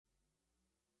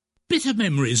Bitter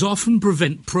memories often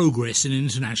prevent progress in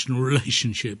international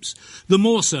relationships, the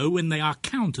more so when they are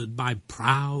countered by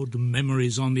proud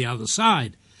memories on the other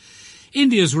side.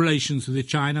 India's relations with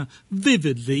China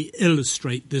vividly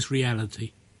illustrate this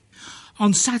reality.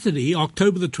 On Saturday,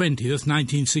 October the 20th,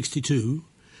 1962,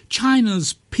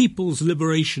 China's People's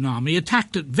Liberation Army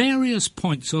attacked at various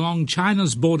points along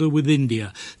China's border with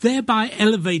India, thereby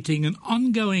elevating an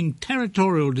ongoing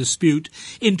territorial dispute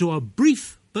into a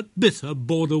brief but bitter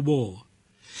border war.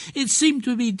 It seemed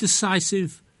to be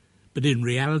decisive, but in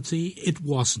reality it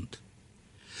wasn't.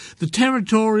 The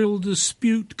territorial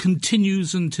dispute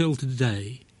continues until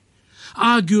today.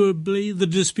 Arguably, the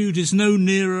dispute is no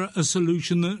nearer a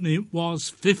solution than it was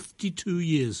 52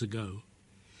 years ago.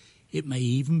 It may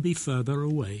even be further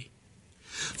away.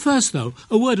 First, though,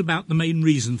 a word about the main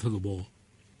reason for the war.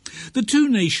 The two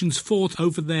nations fought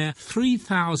over their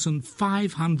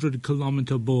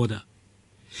 3,500-kilometre border.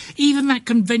 Even that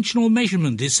conventional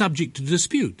measurement is subject to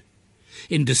dispute.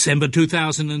 In December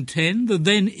 2010, the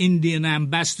then Indian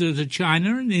ambassador to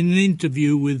China, in an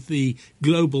interview with the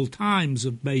Global Times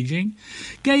of Beijing,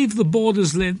 gave the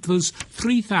border's length as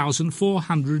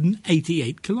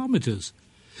 3,488 kilometres.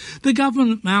 The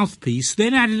government mouthpiece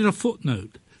then added a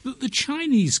footnote that the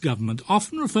Chinese government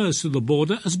often refers to the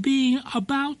border as being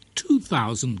about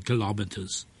 2,000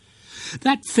 kilometres.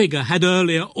 That figure had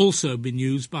earlier also been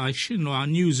used by Xinhua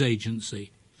News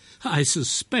Agency. I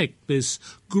suspect this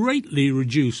greatly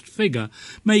reduced figure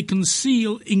may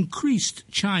conceal increased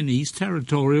Chinese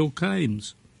territorial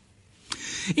claims.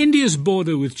 India's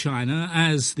border with China,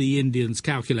 as the Indians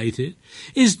calculate it,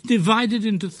 is divided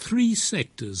into three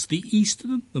sectors: the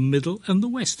eastern, the middle and the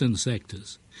western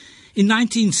sectors. In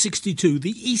 1962,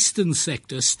 the eastern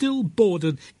sector still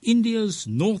bordered India's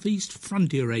Northeast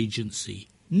Frontier Agency,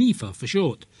 NIFA for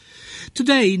short.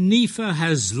 Today, NIFA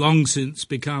has long since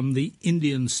become the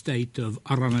Indian state of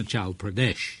Arunachal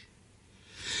Pradesh.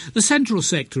 The central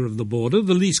sector of the border,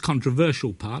 the least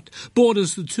controversial part,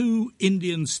 borders the two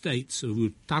Indian states of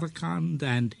Uttarakhand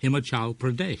and Himachal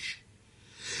Pradesh.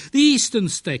 The eastern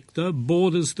sector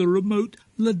borders the remote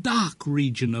Ladakh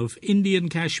region of Indian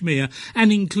Kashmir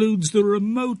and includes the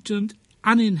remote and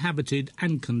uninhabited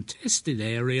and contested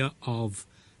area of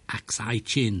Aksai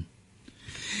Chin.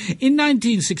 In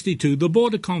 1962, the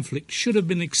border conflict should have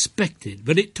been expected,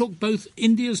 but it took both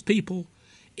India's people,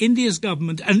 India's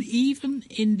government and even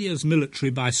India's military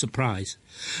by surprise.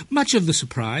 Much of the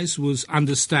surprise was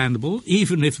understandable,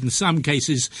 even if in some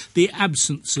cases the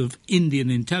absence of Indian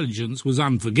intelligence was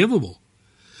unforgivable.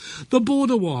 The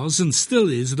border was, and still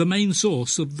is, the main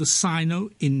source of the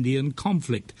Sino-Indian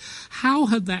conflict. How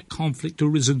had that conflict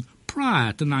arisen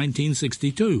prior to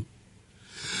 1962?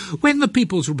 When the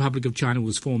People's Republic of China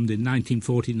was formed in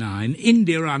 1949,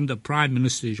 India, under Prime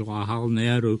Minister Jawaharlal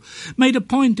Nehru, made a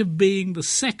point of being the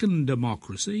second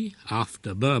democracy,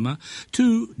 after Burma,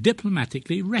 to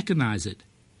diplomatically recognise it.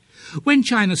 When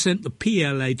China sent the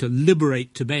PLA to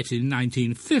liberate Tibet in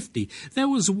 1950, there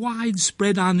was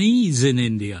widespread unease in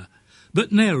India.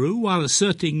 But Nehru, while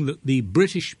asserting that the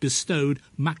British-bestowed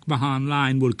McMahon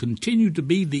Line would continue to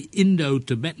be the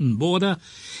Indo-Tibetan border,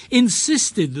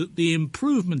 insisted that the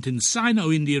improvement in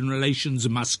Sino-Indian relations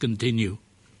must continue.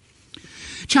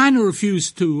 China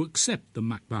refused to accept the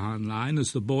McMahon Line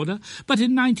as the border, but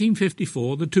in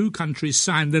 1954 the two countries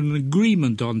signed an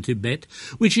agreement on Tibet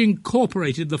which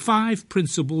incorporated the 5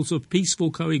 principles of peaceful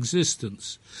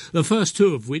coexistence, the first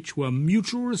 2 of which were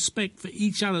mutual respect for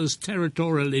each other's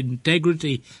territorial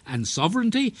integrity and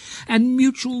sovereignty and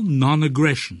mutual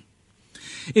non-aggression.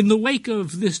 In the wake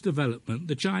of this development,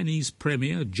 the Chinese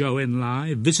Premier Zhou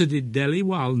Enlai visited Delhi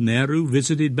while Nehru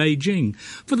visited Beijing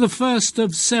for the first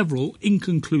of several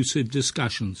inconclusive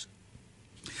discussions.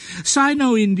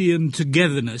 Sino-Indian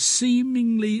togetherness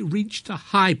seemingly reached a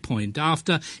high point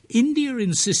after India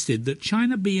insisted that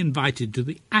China be invited to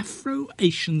the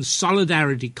Afro-Asian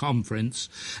Solidarity Conference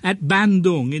at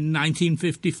Bandung in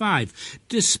 1955,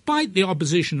 despite the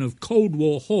opposition of Cold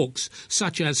War hawks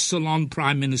such as Ceylon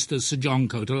Prime Minister Sejong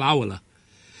Kotalawala.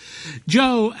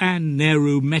 Zhou and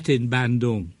Nehru met in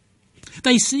Bandung.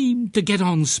 They seemed to get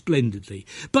on splendidly,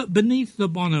 but beneath the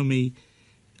bonhomie,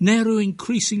 Nehru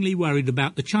increasingly worried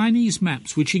about the Chinese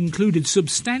maps which included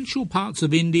substantial parts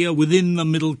of India within the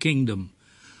Middle Kingdom,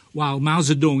 while Mao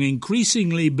Zedong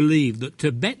increasingly believed that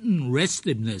Tibetan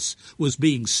restiveness was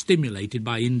being stimulated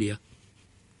by India.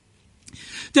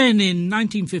 Then, in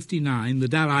 1959, the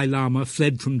Dalai Lama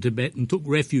fled from Tibet and took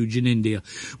refuge in India,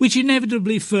 which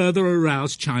inevitably further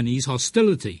aroused Chinese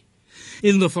hostility.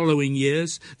 In the following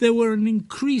years, there were an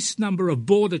increased number of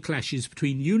border clashes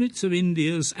between units of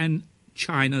India's and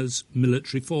China's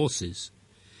military forces.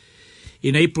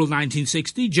 In April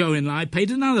 1960, Zhou Enlai paid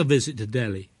another visit to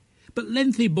Delhi, but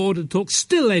lengthy border talks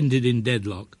still ended in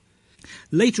deadlock.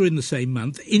 Later in the same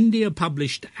month, India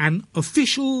published an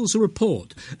officials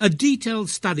report, a detailed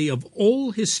study of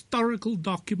all historical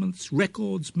documents,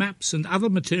 records, maps and other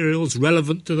materials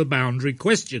relevant to the boundary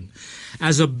question,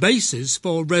 as a basis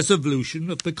for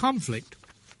resolution of the conflict.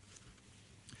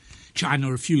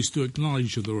 China refused to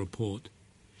acknowledge the report.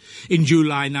 In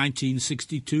July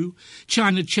 1962,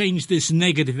 China changed this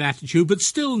negative attitude, but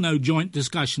still no joint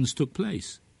discussions took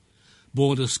place.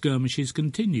 Border skirmishes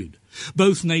continued.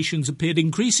 Both nations appeared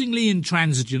increasingly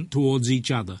intransigent towards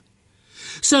each other.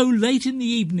 So late in the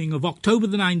evening of October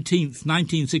the 19th,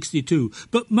 1962,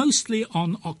 but mostly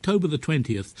on October the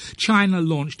 20th, China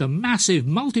launched a massive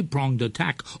multi-pronged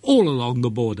attack all along the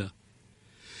border.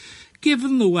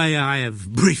 Given the way I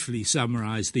have briefly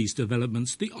summarized these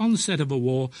developments, the onset of a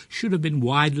war should have been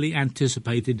widely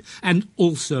anticipated and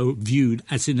also viewed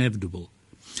as inevitable.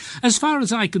 As far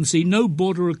as I can see, no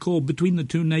border accord between the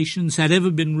two nations had ever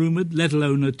been rumoured, let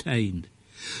alone attained.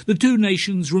 The two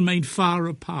nations remained far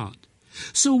apart.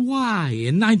 So why,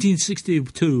 in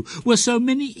 1962, were so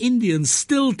many Indians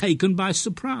still taken by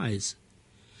surprise?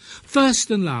 First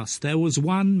and last, there was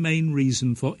one main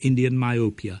reason for Indian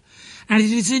myopia, and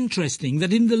it is interesting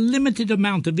that in the limited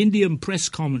amount of Indian press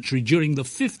commentary during the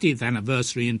 50th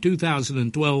anniversary in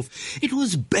 2012, it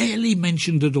was barely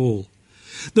mentioned at all.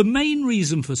 The main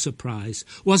reason for surprise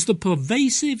was the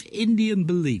pervasive Indian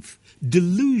belief,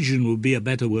 delusion would be a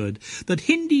better word, that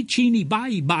Hindi Chini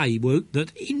Bai Bai were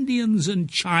that Indians and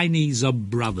Chinese are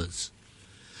brothers.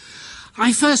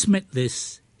 I first met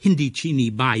this Hindi Chini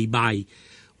Bai Bai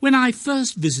when I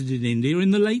first visited India in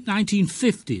the late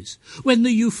 1950s, when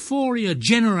the euphoria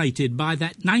generated by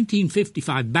that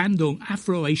 1955 Bandung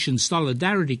Afro-Asian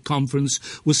Solidarity Conference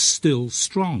was still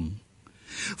strong.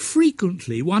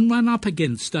 Frequently one ran up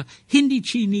against a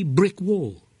Hindi-Chini brick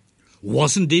wall.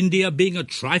 Wasn't India being a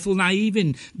trifle naive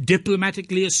in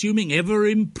diplomatically assuming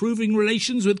ever-improving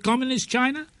relations with Communist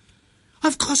China?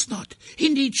 Of course not.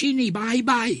 Hindi-Chini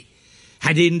bye-bye.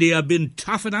 Had India been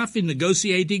tough enough in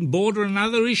negotiating border and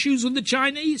other issues with the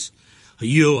Chinese?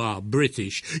 You are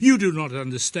British. You do not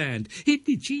understand.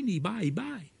 Hindi-Chini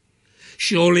bye-bye.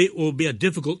 Surely it will be a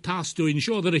difficult task to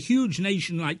ensure that a huge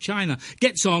nation like China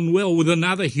gets on well with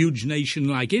another huge nation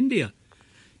like India.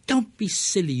 Don't be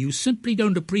silly, you simply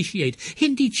don't appreciate.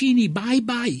 Hindi-Chini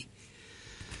bye-bye.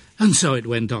 And so it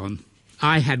went on.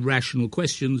 I had rational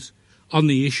questions. On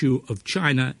the issue of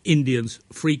China, Indians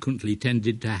frequently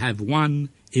tended to have one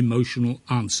emotional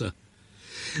answer.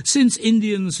 Since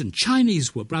Indians and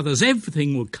Chinese were brothers,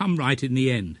 everything would come right in the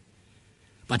end.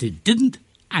 But it didn't,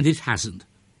 and it hasn't.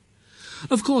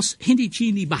 Of course,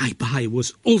 Hindi-Chini bye-bye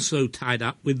was also tied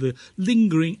up with the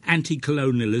lingering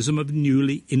anti-colonialism of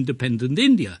newly independent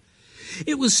India.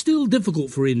 It was still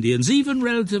difficult for Indians, even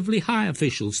relatively high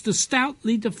officials, to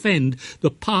stoutly defend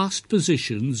the past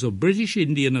positions of British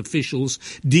Indian officials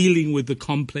dealing with the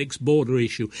complex border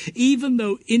issue, even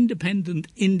though independent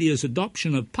India's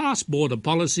adoption of past border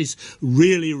policies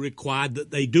really required that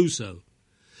they do so.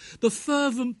 The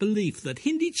fervent belief that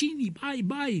Hindi-Chini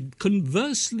bye-bye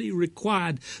conversely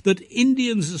required that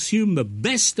Indians assume the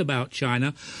best about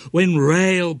China when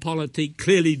realpolitik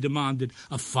clearly demanded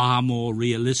a far more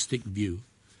realistic view.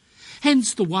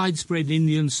 Hence the widespread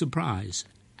Indian surprise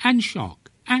and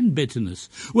shock and bitterness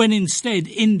when instead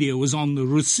India was on the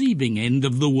receiving end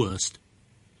of the worst.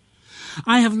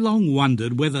 I have long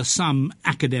wondered whether some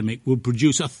academic would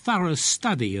produce a thorough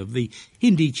study of the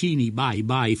Hindi-Chini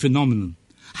bye-bye phenomenon,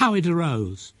 how it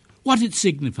arose, what it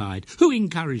signified, who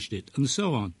encouraged it, and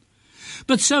so on.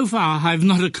 But so far I have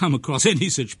not come across any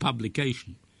such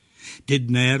publication.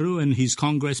 Did Nehru and his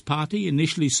Congress party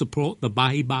initially support the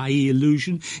bye-bye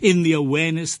illusion in the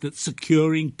awareness that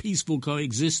securing peaceful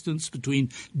coexistence between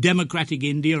democratic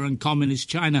India and communist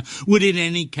China would in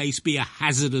any case be a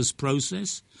hazardous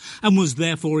process, and was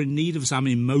therefore in need of some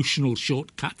emotional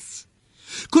shortcuts?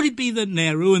 Could it be that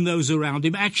Nehru and those around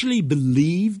him actually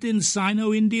believed in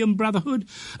Sino-Indian brotherhood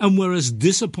and were as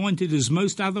disappointed as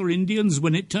most other Indians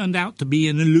when it turned out to be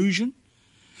an illusion?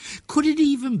 Could it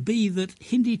even be that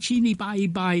Hindi-Chini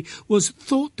bye-bye was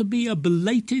thought to be a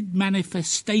belated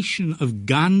manifestation of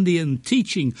Gandhian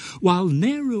teaching, while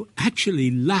Nehru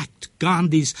actually lacked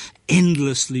Gandhi's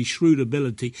endlessly shrewd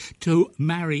ability to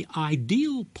marry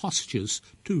ideal postures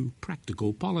to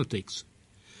practical politics?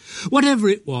 Whatever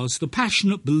it was, the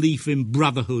passionate belief in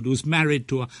brotherhood was married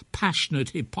to a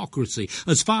passionate hypocrisy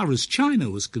as far as China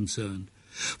was concerned.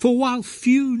 For while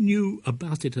few knew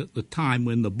about it at the time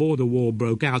when the border war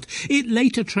broke out, it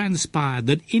later transpired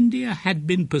that India had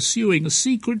been pursuing a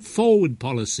secret forward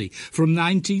policy from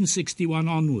 1961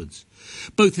 onwards.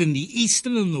 Both in the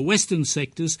eastern and the western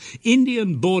sectors,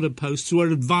 Indian border posts were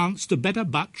advanced to better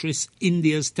buttress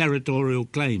India's territorial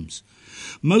claims.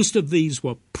 Most of these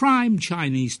were prime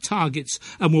Chinese targets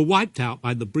and were wiped out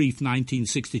by the brief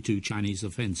 1962 Chinese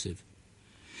offensive.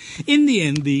 In the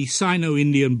end, the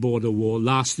Sino-Indian border war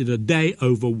lasted a day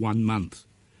over 1 month.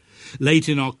 Late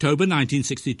in October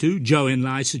 1962, Zhou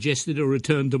Enlai suggested a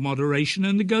return to moderation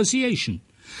and negotiation.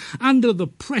 Under the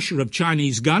pressure of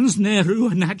Chinese guns, Nehru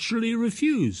naturally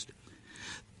refused.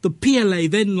 The PLA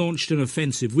then launched an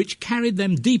offensive which carried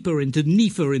them deeper into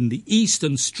Niphar in the east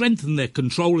and strengthened their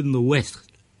control in the west.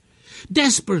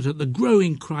 Desperate at the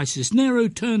growing crisis, Nehru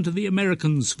turned to the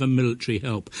Americans for military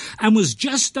help and was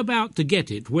just about to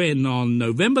get it when, on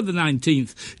November the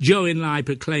 19th, Zhou Enlai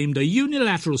proclaimed a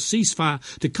unilateral ceasefire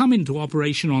to come into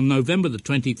operation on November the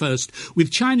 21st,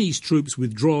 with Chinese troops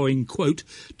withdrawing, quote,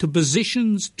 to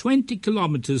positions 20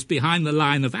 kilometers behind the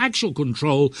line of actual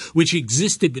control which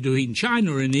existed between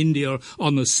China and India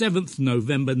on the 7th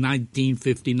November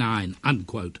 1959,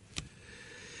 unquote.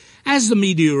 As the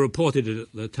media reported it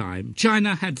at the time,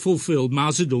 China had fulfilled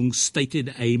Mao Zedong's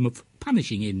stated aim of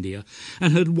punishing India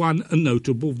and had won a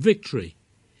notable victory.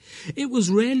 It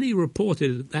was rarely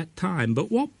reported at that time,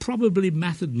 but what probably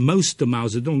mattered most to Mao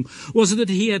Zedong was that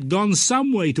he had gone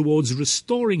some way towards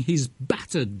restoring his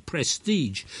battered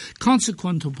prestige,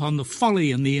 consequent upon the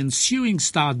folly and the ensuing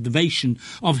starvation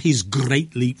of his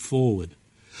great leap forward.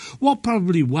 What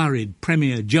probably worried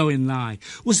Premier Zhou Enlai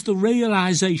was the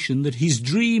realization that his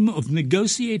dream of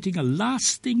negotiating a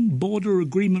lasting border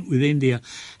agreement with India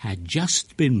had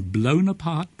just been blown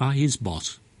apart by his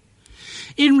boss.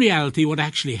 In reality, what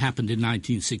actually happened in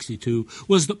 1962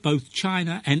 was that both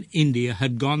China and India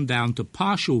had gone down to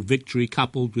partial victory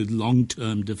coupled with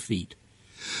long-term defeat.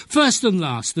 First and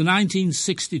last, the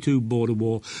 1962 border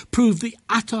war proved the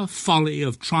utter folly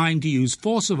of trying to use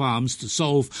force of arms to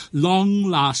solve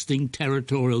long-lasting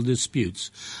territorial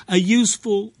disputes, a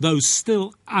useful, though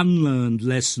still unlearned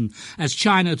lesson, as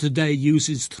China today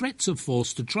uses threats of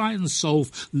force to try and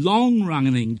solve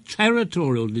long-running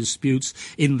territorial disputes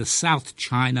in the South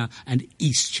China and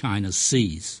East China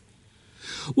Seas.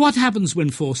 What happens when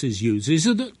force is used is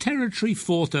that territory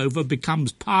fought over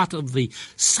becomes part of the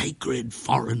sacred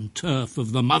foreign turf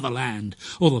of the motherland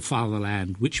or the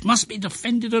fatherland, which must be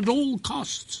defended at all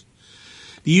costs.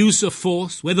 The use of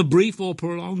force, whether brief or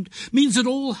prolonged, means that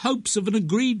all hopes of an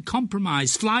agreed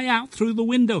compromise fly out through the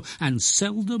window and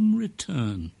seldom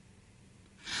return.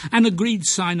 An agreed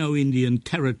Sino-Indian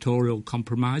territorial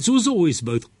compromise was always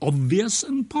both obvious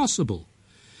and possible.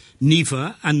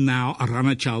 Niphar, and now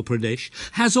Arunachal Pradesh,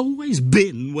 has always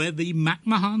been where the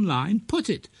McMahon line put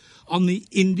it, on the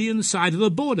Indian side of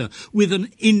the border, with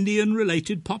an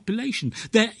Indian-related population.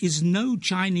 There is no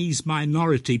Chinese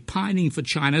minority pining for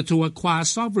China to acquire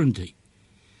sovereignty.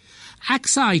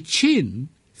 Aksai Chin,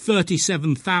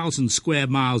 37,000 square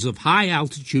miles of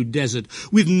high-altitude desert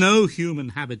with no human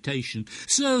habitation,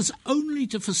 serves only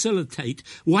to facilitate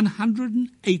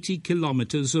 180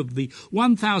 kilometers of the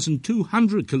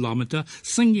 1,200-kilometer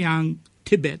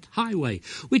Xinjiang-Tibet highway,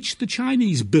 which the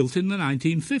Chinese built in the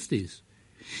 1950s.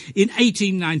 In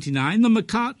 1899, the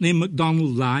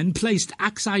McCartney-MacDonald line placed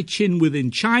Aksai Chin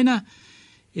within China.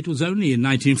 It was only in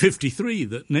 1953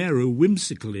 that Nehru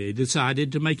whimsically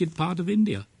decided to make it part of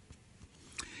India.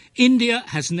 India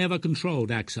has never controlled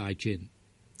Aksai Chin.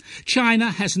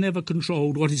 China has never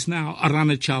controlled what is now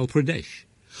Arunachal Pradesh.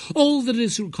 All that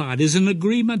is required is an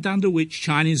agreement under which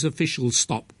Chinese officials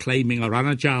stop claiming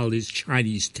Arunachal is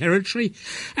Chinese territory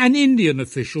and Indian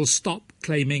officials stop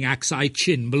claiming Aksai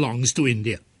Chin belongs to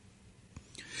India.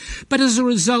 But as a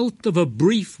result of a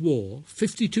brief war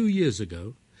 52 years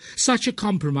ago, such a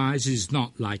compromise is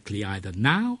not likely either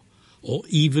now or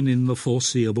even in the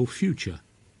foreseeable future.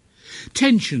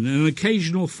 Tension and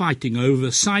occasional fighting over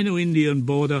the Sino-Indian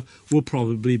border will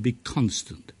probably be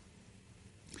constant.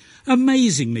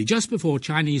 Amazingly, just before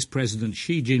Chinese President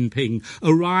Xi Jinping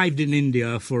arrived in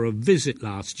India for a visit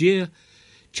last year,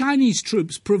 Chinese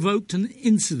troops provoked an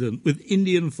incident with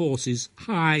Indian forces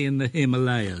high in the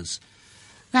Himalayas.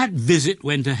 That visit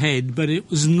went ahead, but it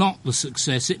was not the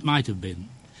success it might have been.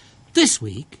 This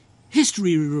week,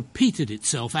 history repeated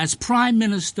itself as Prime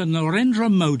Minister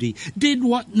Narendra Modi did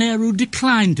what Nehru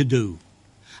declined to do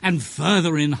and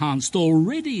further enhanced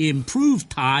already improved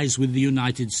ties with the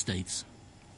United States.